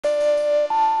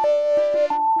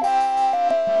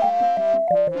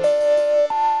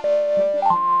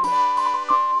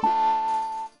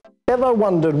Ever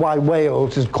wondered why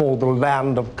Wales is called the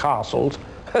land of castles?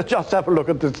 Just have a look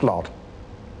at this lot.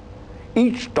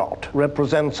 Each dot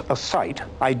represents a site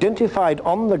identified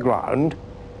on the ground,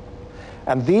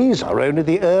 and these are only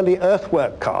the early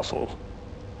earthwork castles.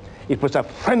 It was a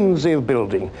frenzy of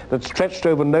building that stretched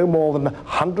over no more than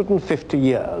 150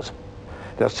 years.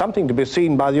 There's something to be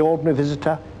seen by the ordinary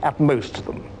visitor at most of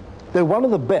them. Though one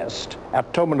of the best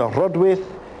at Tomanerrodwyth,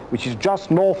 which is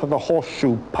just north of the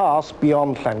Horseshoe Pass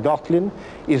beyond Llangollen,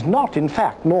 is not in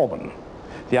fact Norman.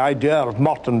 The idea of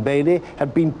Motte and Bailey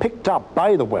had been picked up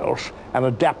by the Welsh and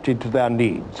adapted to their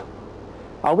needs.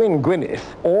 Owain Gwynedd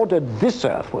ordered this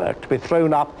earthwork to be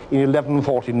thrown up in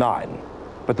 1149,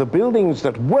 but the buildings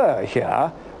that were here,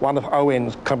 one of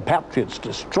Owain's compatriots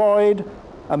destroyed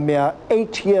a mere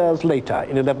 8 years later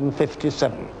in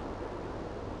 1157.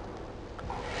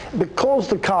 Because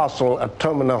the castle at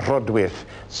Tomanerrodwyth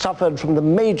suffered from the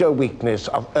major weakness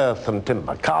of earth and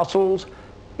timber castles,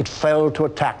 it fell to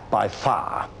attack by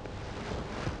fire,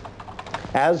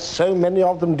 as so many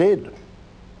of them did.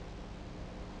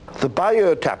 The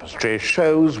Bayeux tapestry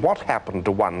shows what happened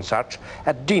to one such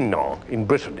at Dinan in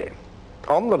Brittany.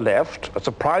 On the left, a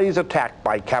surprise attack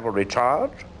by cavalry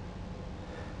charge.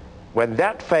 When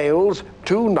that fails,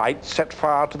 2 knights set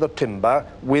fire to the timber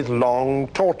with long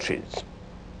torches.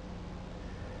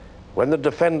 When the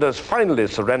defenders finally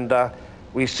surrender,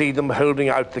 we see them holding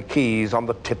out the keys on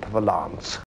the tip of a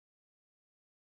lance.